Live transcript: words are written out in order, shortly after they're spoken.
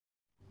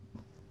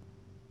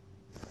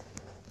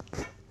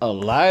A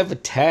live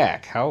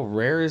attack. How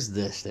rare is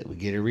this that we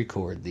get to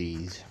record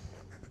these?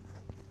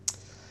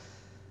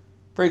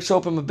 Breaks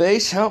open my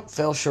base. Oh,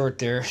 fell short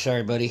there.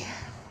 Sorry, buddy.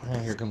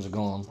 Here comes a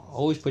golem.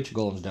 Always put your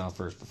golems down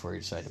first before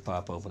you decide to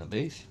pop open a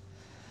base.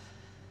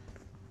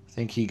 I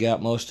think he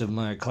got most of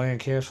my clan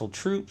castle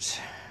troops.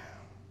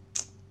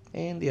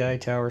 And the eye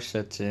tower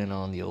sets in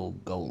on the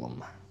old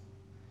golem.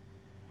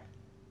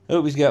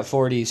 Oh, he's got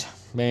 40s.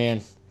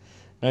 Man,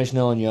 nice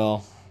knowing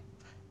y'all.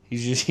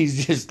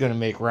 He's just gonna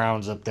make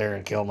rounds up there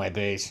and kill my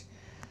base.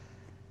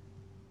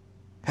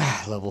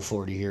 Level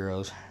 40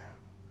 heroes.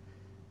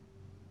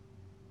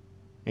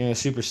 Yeah,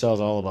 Supercell's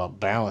all about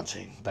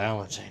balancing.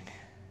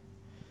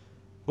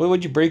 What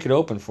would you break it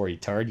open for, you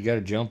tard? You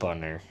gotta jump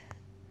on there.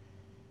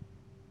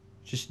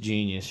 Just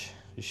genius.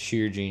 Just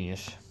sheer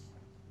genius.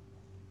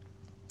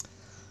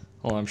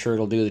 Well, I'm sure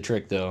it'll do the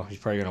trick, though. He's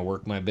probably gonna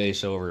work my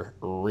base over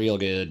real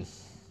good.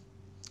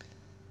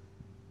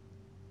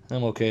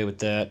 I'm okay with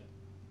that.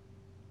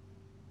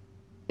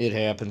 It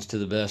happens to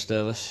the best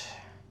of us.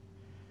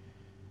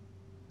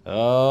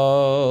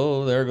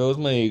 Oh, there goes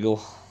my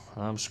eagle.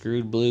 I'm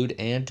screwed, blued,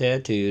 and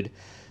tattooed.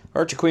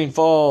 Archer Queen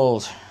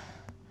falls.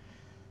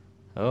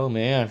 Oh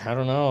man, I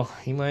don't know.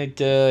 He might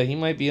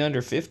be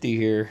under 50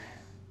 here.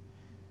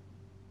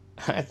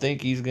 I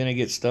think he's gonna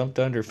get stumped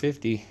under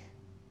 50.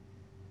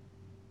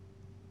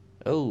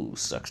 Oh,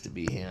 sucks to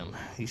be him.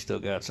 He's still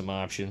got some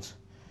options.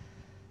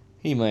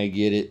 He might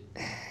get it.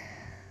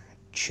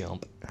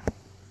 Chump.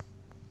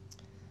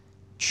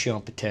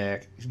 Chump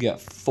attack. He's got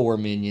 4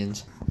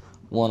 minions.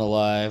 1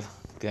 alive.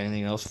 Got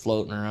anything else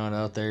floating around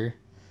out there?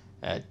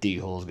 That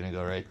D-hole's gonna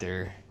go right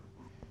there.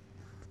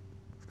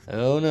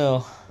 Oh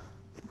no.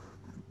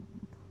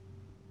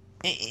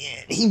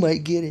 He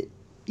might get it.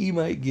 He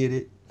might get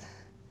it.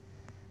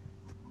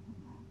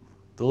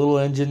 The little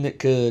engine that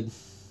could.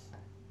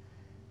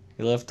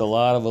 He left a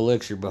lot of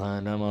elixir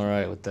behind. I'm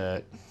alright with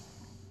that.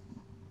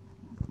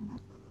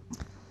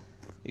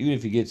 Even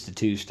if he gets the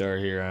 2-star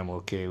here, I'm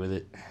okay with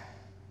it.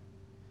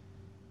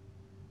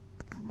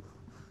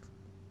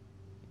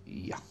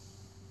 Yeah.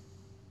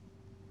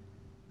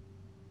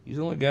 He's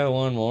only got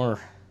 1 more.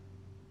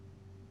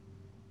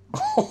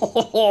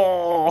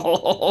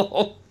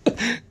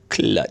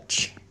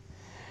 Clutch.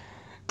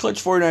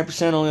 Clutch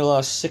 49%, only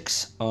lost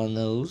 6 on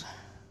those.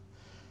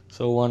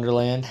 So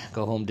Wonderland,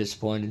 go home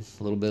disappointed.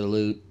 A little bit of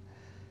loot.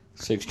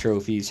 6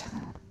 trophies.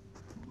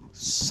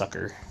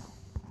 Sucker.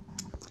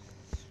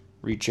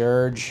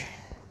 Recharge.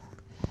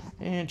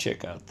 And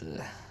check out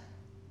the...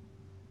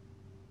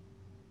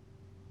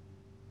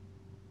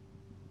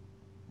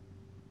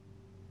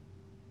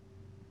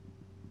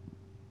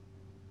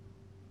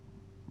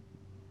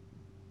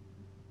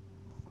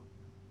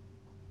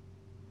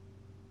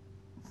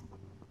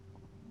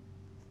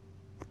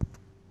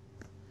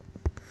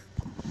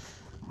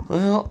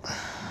 Well,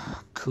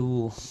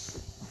 cool.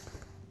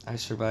 I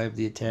survived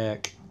the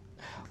attack.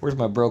 Where's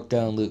my broke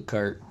down loot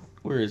cart?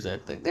 Where is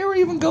that thing? They were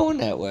even going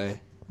that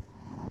way.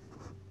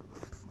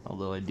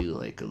 Although I do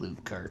like a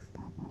loot cart.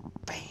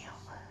 Bam.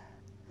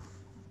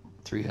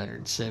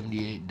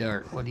 378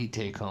 dart. What do you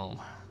take home?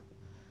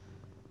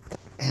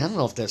 I don't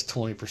know if that's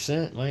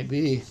 20%. Might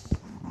be.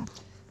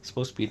 It's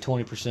supposed to be a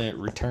 20%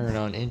 return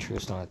on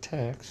interest on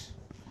attacks.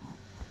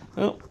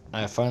 Well,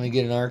 I finally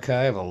get an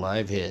archive, a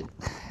live hit.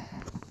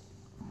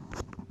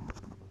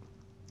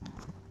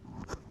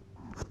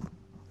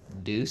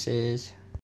 Deuces.